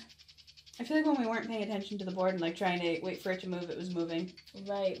 I feel like when we weren't paying attention to the board and like trying to wait for it to move, it was moving.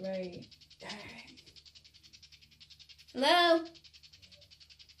 Right, right. Alright. Hello?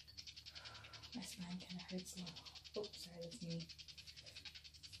 My spine kind of hurts a little. Oh, sorry, that's me.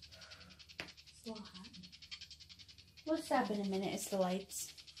 It's a little hot. We'll stop in a minute, it's the lights.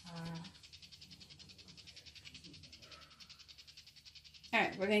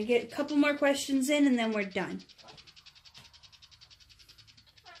 Alright, we're going to get a couple more questions in and then we're done.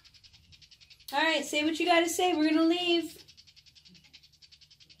 Alright, say what you got to say. We're going to leave.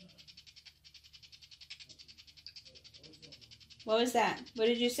 What was that? What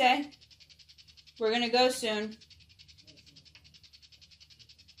did you say? We're going to go soon.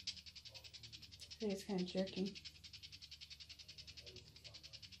 I think it's kind of jerking.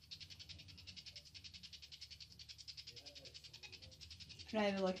 I'm not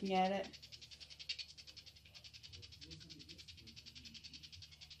even looking at it.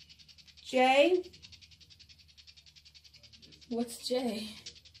 Jay? What's J?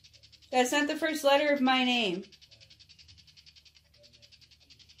 That's not the first letter of my name.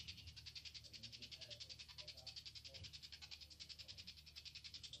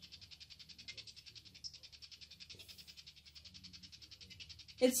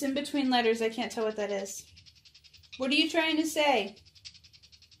 It's in between letters. I can't tell what that is. What are you trying to say?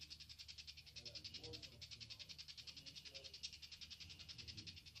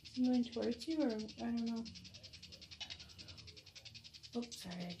 Is it moving towards you, or I don't know. Oops,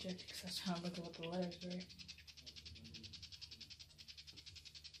 sorry, I jerked because I was trying to look at what the letters were.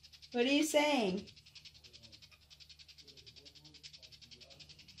 What are you saying?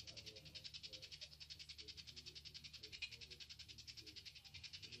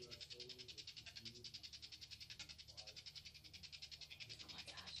 Oh my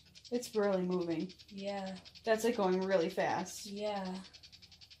gosh. It's really moving. Yeah. That's like going really fast. Yeah.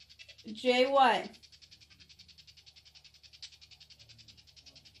 J what?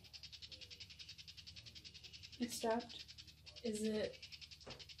 It stopped. Is it?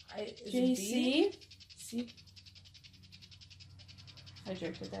 Is JC? it B? C? I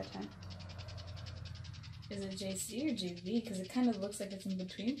jerked it that time. Is it JC or JV? Because it kind of looks like it's in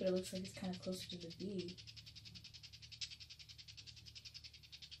between, but it looks like it's kind of closer to the B.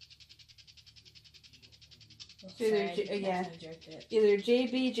 Oh, Either sorry, I yeah. jerked it. Either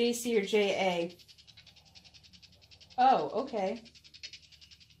JB, JC, or JA. Oh, okay.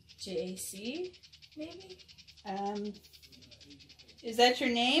 JAC, maybe? Is that your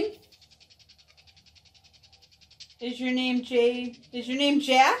name? Is your name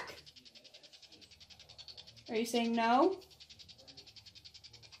Jack? Are you saying no?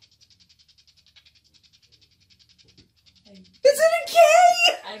 Is it a K?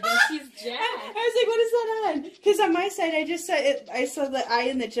 I guess he's Jack. I was like, what is that on? Because on my side, I just saw it. I saw the I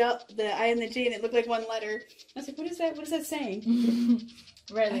and the J, and it looked like one letter. I was like, what is that? What is that saying?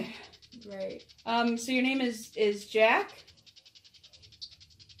 Right. Right. So your name is Jack?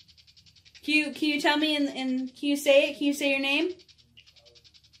 Can you tell me can you say it? Can you say your name? Can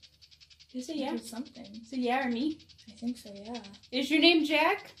you say yeah? Something. Say yeah or me? I think so, yeah. Is your name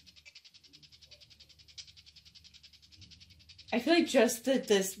Jack? I feel like just the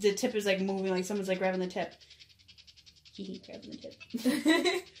tip is like moving, like someone's like grabbing the tip. Hee grabbing the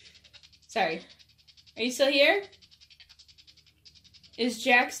tip. Sorry. Are you still here? Is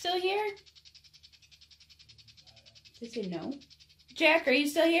Jack still here? Did they say no? Jack, are you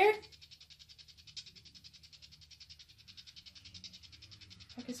still here?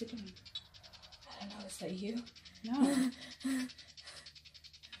 What is it doing? I don't know, is that you? No.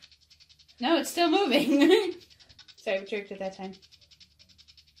 No, it's still moving. Sorry, we jerked at that time.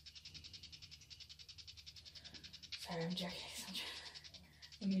 Sorry, I'm jerking.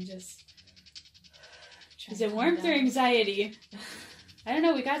 Let me just... Is it warmth or anxiety? I don't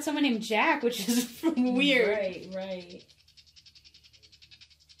know, we got someone named Jack, which is weird. Right.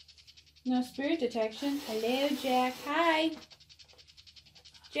 No spirit detection. Hello, Jack. Hi.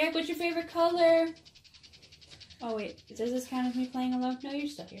 Jack, what's your favorite color? Oh, wait. Does this count as me playing alone? No, you're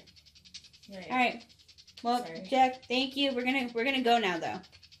still here. Right. All right. Well, sorry. Jack, thank you. We're gonna go now, though.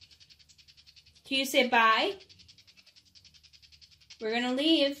 Can you say bye? We're gonna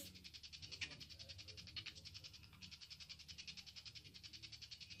leave.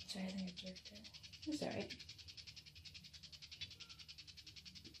 Sorry, I think I jerked it. That's alright.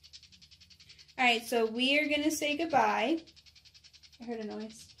 Alright, so we are gonna say goodbye. I heard a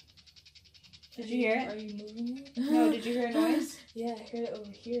noise. Did you hear it? Are you moving it? No, did you hear a noise? Yeah, I heard it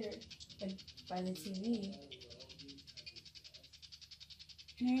over here, like by the TV.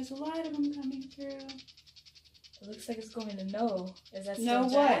 And there's a lot of them coming through. It looks like it's going to no. Is that No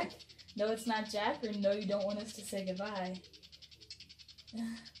still Jack? what? No, it's not Jack, or no, you don't want us to say goodbye.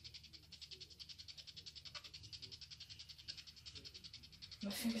 My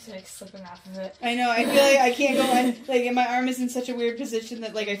fingers are like slipping off of it. I know, I feel like I can't go, like, my arm is in such a weird position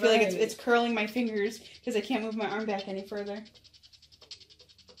that, like, I feel like it's curling my fingers because I can't move my arm back any further.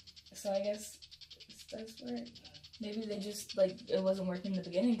 So I guess this does work. Maybe they just, like, it wasn't working in the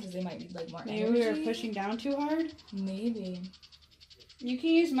beginning because they might need, like, more energy. Maybe we were pushing down too hard? Maybe. You can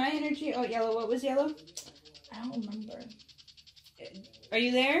use my energy. Oh, yellow. What was yellow? I don't remember. Are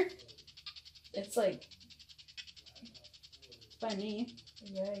you there? It's like... It's by me.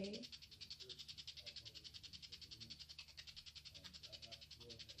 Right.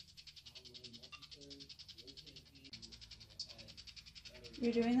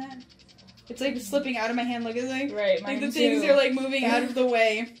 You're doing that? It's like slipping out of my hand. Look at like, right, like the things are like moving out of the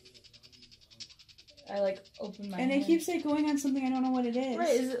way. I like opened my and hand. it keeps like going on something I don't know what it is.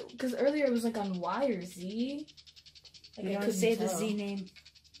 Right, is it because earlier it was like on Y or Z? Like, You I don't couldn't say the tell. Z name.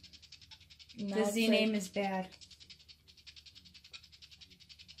 Now The it's Z like- name is bad.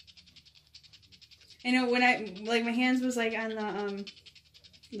 I know when I like my hands was like on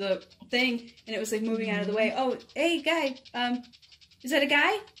the thing and it was like moving out of the way. Oh, hey guy, is that a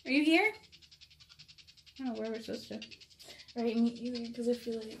guy? Are you here? I don't know where we're supposed to. Right, me either, because I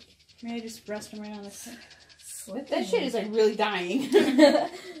feel like... Maybe I just rest him right on the. Slipping. That shit is like really dying.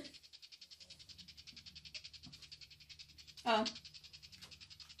 Oh.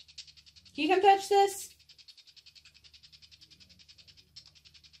 Can you come touch this?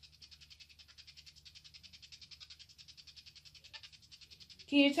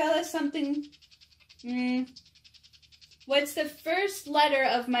 Can you tell us something? What's the first letter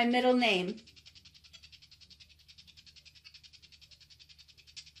of my middle name?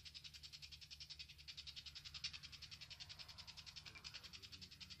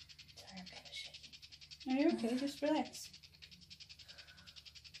 Sorry, I'm kind of shaky. No, you're okay. Just relax.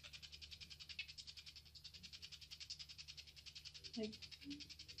 Like,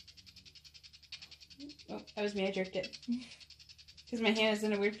 oh, that was me. I jerked it. Because my hand is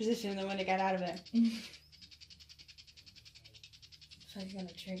in a weird position and then when it got out of it. So I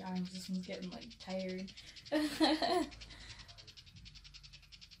got a trade arms. This one's getting like tired.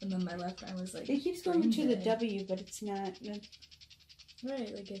 And then my left arm was like. It keeps going to the dead. W, but it's not.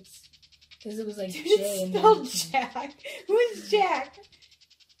 Right, like it's. Because it was like Dude, J it's and spelled then. Jack. Who's Jack?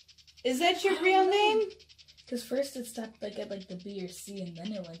 Is that your real name? Because first it stopped like at like the B or C and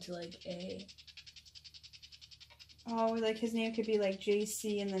then it went to like A. Oh, like his name could be like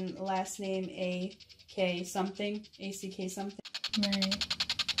JC and then last name AK something. ACK something. Right.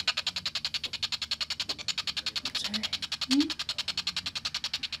 Sorry.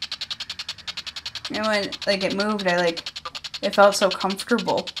 And when like it moved, it felt so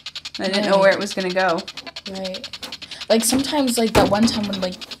comfortable. I didn't know where it was gonna go. Right. Like sometimes like that one time when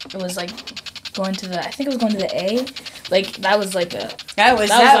like it was like going to the I think it was going to the A. Like that was like a That was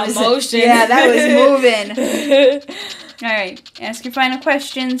motion. Yeah, that was moving. All right, ask your final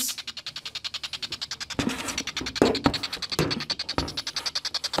questions.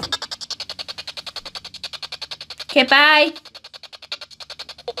 Okay, bye.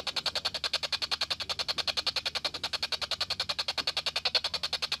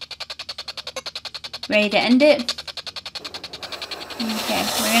 Ready to end it? Okay,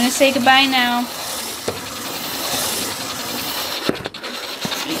 we're gonna say goodbye now.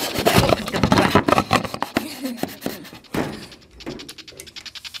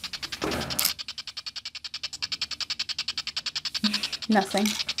 Nothing.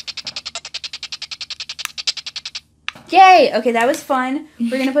 Yay! Okay, that was fun.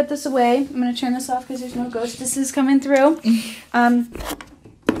 We're gonna put this away. I'm gonna turn this off because there's no ghostesses coming through.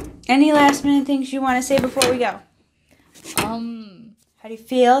 Any last minute things you want to say before we go? How do you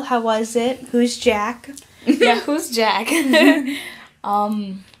feel? How was it? Who's Jack? Yeah, who's Jack? I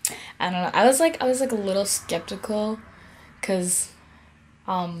don't know. I was like a little skeptical, cause,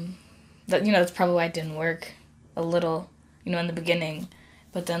 that's probably why it didn't work a little, in the beginning,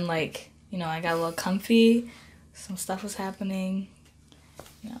 but then I got a little comfy. Some stuff was happening.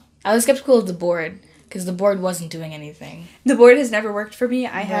 I was skeptical of the board because the board wasn't doing anything. The board has never worked for me.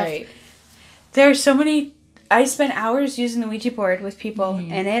 Right. There are so many. I spent hours using the Ouija board with people,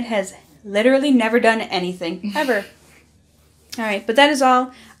 and it has literally never done anything ever. All right, but that is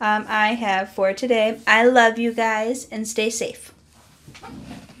all I have for today. I love you guys, and stay safe.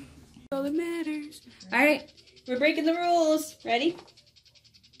 All that matters. All right, we're breaking the rules. Ready?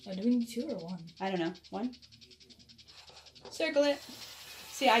 Oh, do we need 2 or 1? I don't know. 1. Circle it.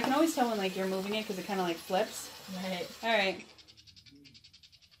 See, I can always tell when you're moving it because it kind of flips. Right. All right.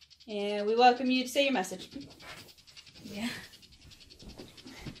 And we welcome you to say your message. Yeah. You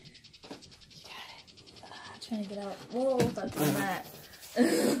got it. Trying to get out. Whoa, that's on that.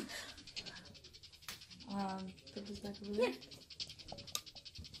 Put this back over there.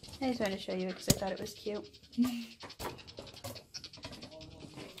 Yeah. I just wanted to show you because I thought it was cute.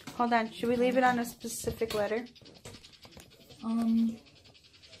 Hold on. Should we leave it on a specific letter? I don't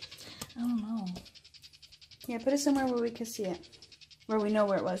know. Yeah, put it somewhere where we can see it. Where we know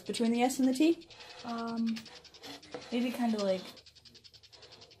where it was. Between the S and the T? Maybe kind of like...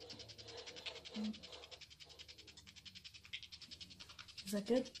 Is that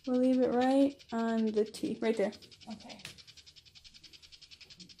good? We'll leave it right on the T. Right there. Okay.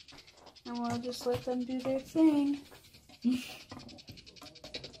 And we'll just let them do their thing.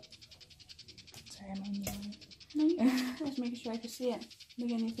 Sorry, I'm on the line. No, just making sure I can see it.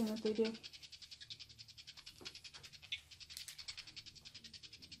 Look at anything that they do.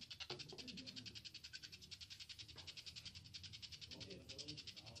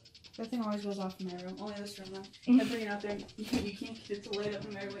 That thing always goes off in my room. Only this room though. I bring it out there and you can't get it to light up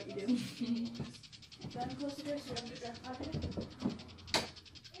no matter what you do. Go ahead and close the door so you don't get that pocket.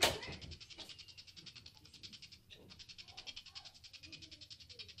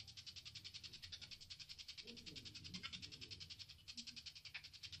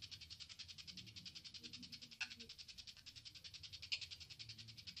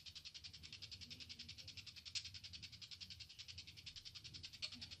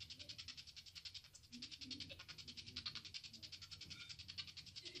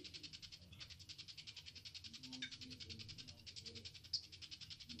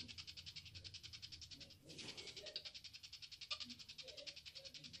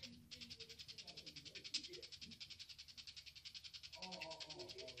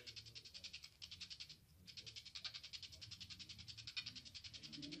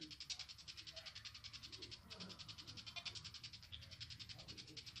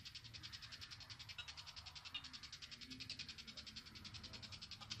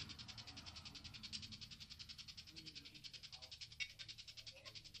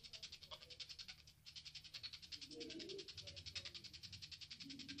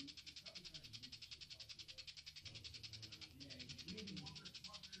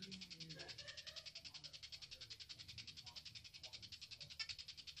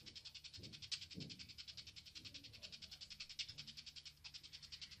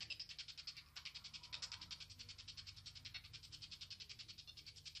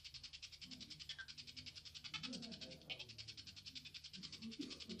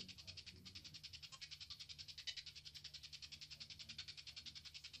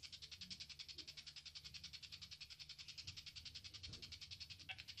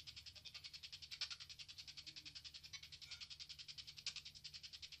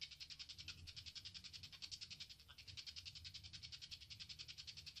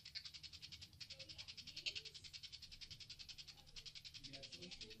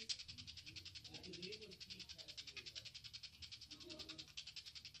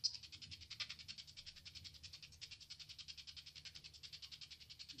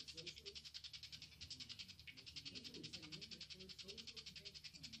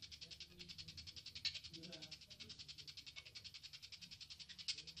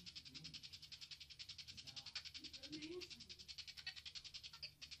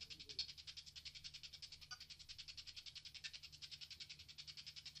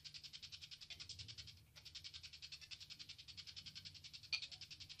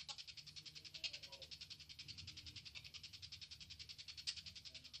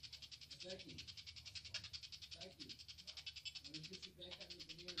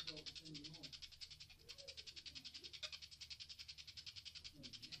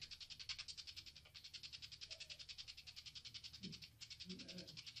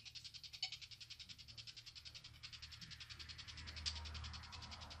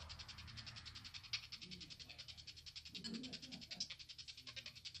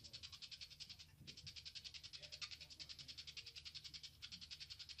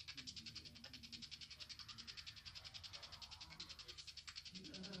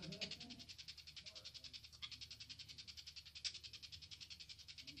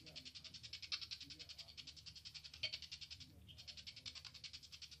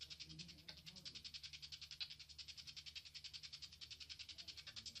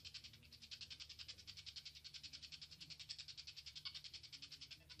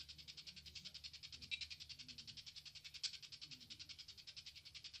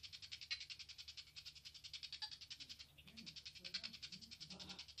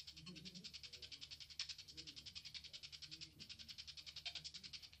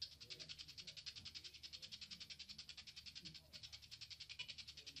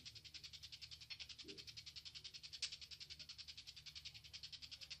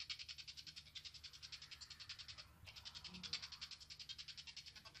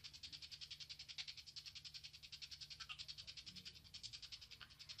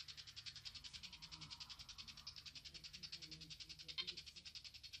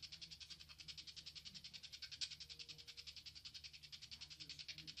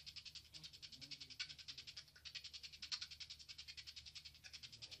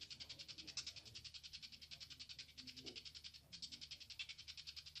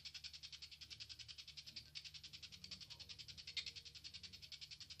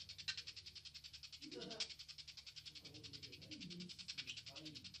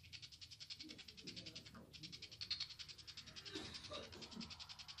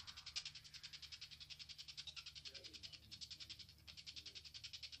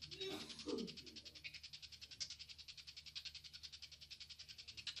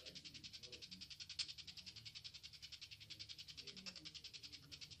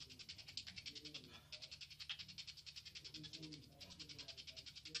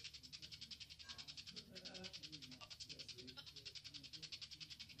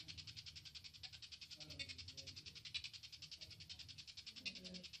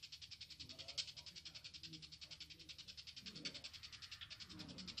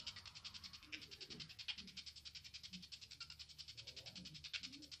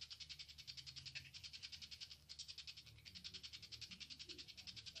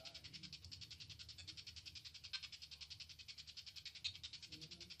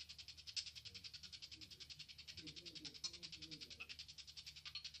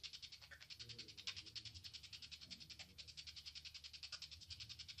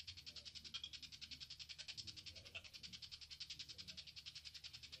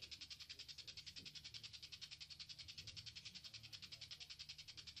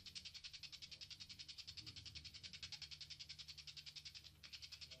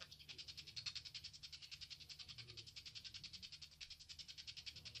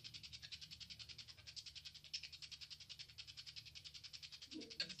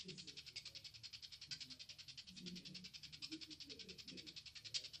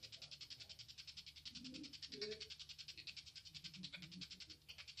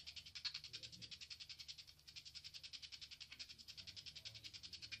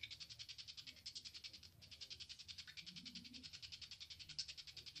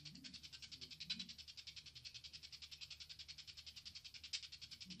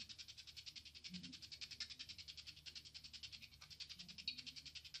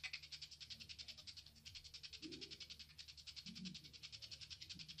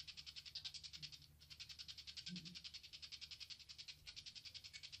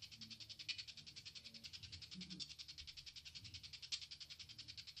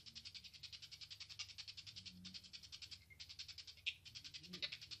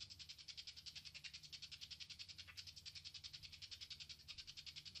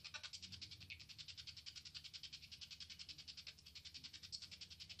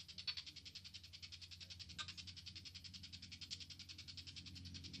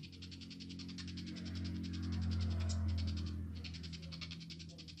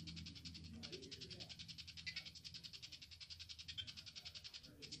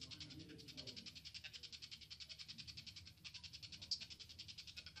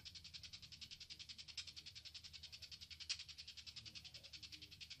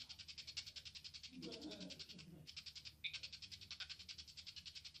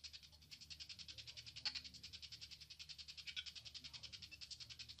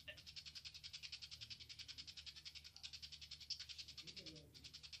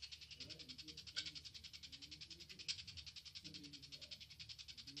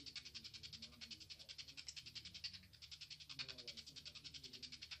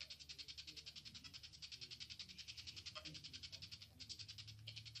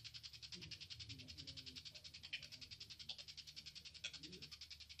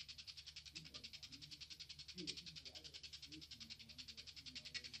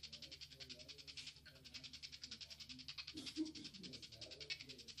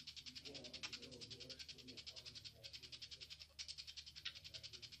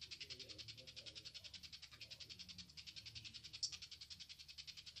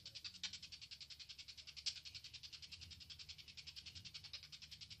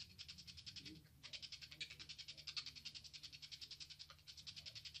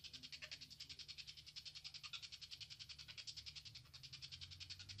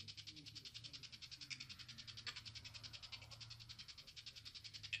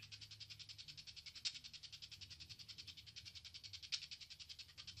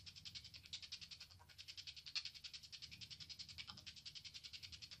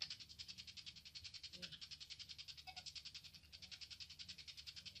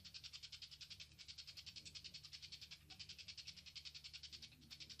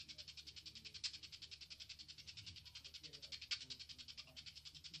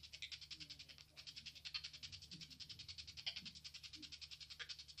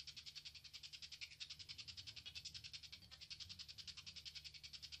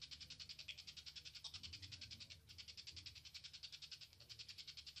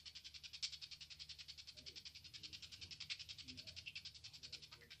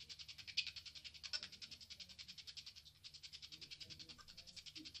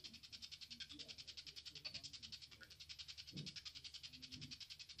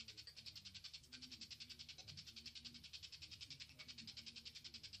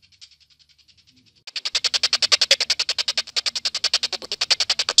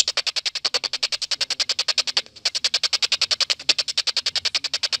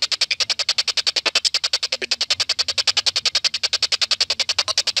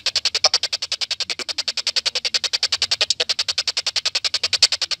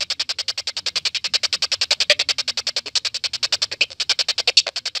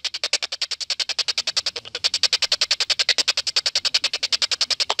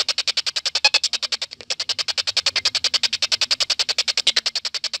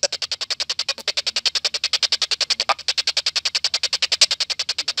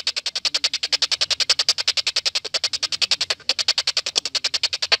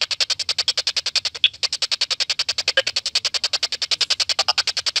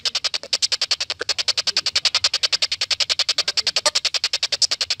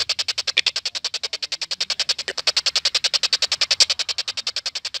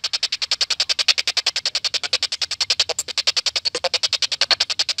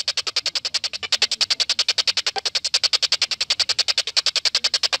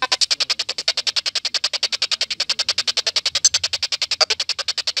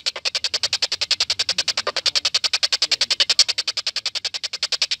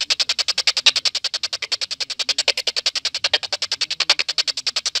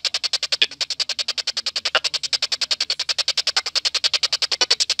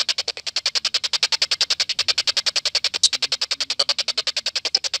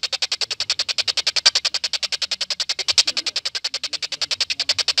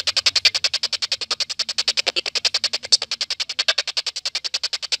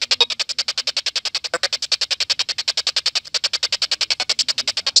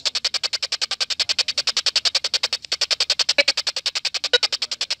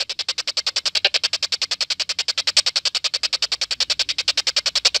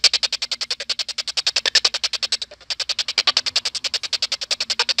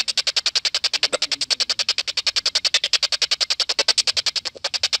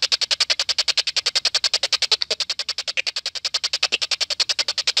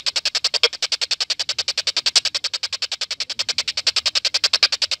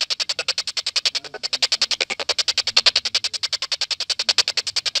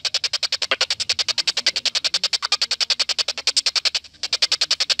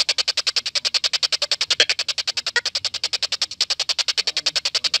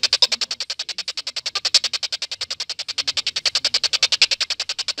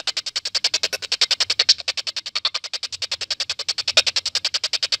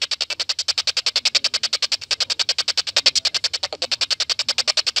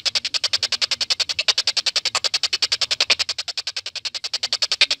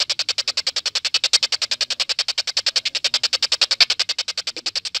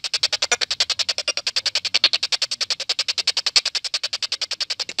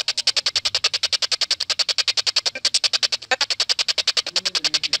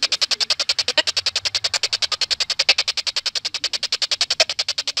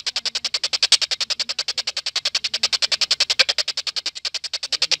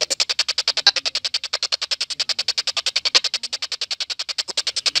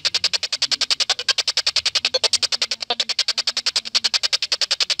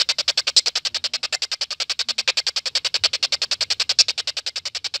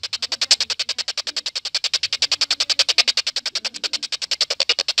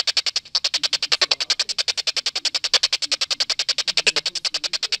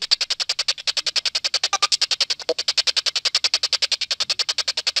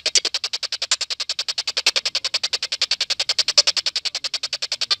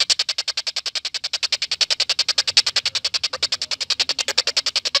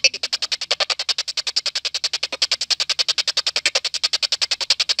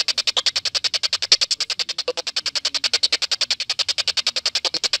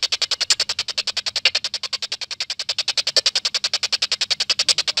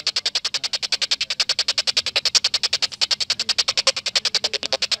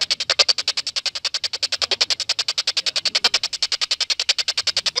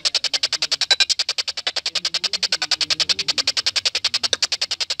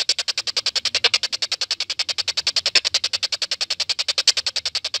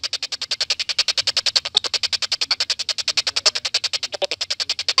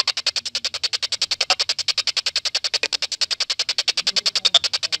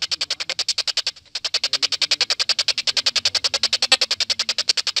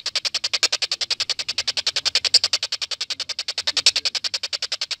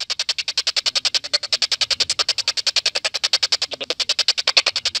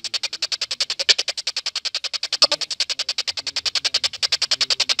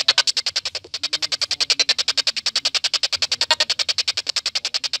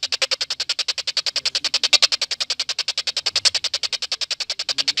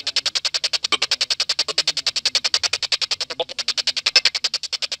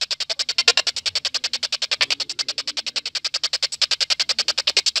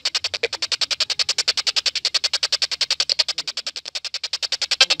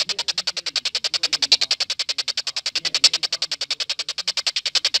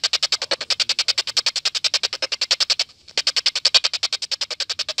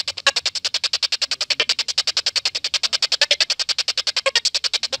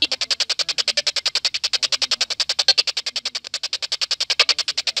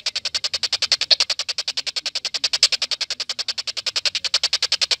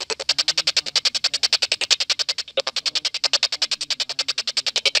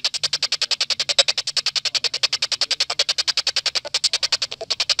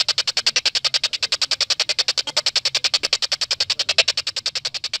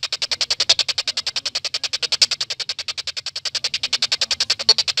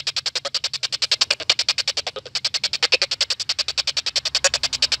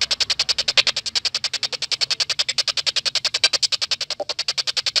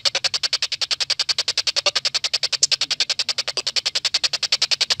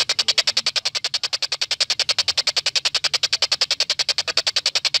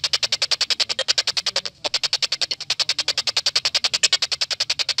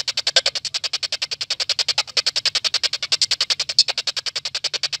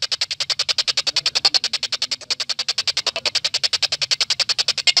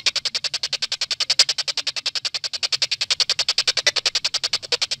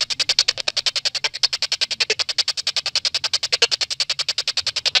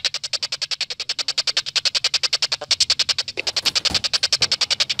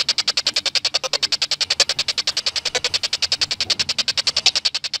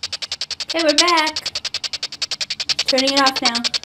 Okay, we're back. Turning it off now.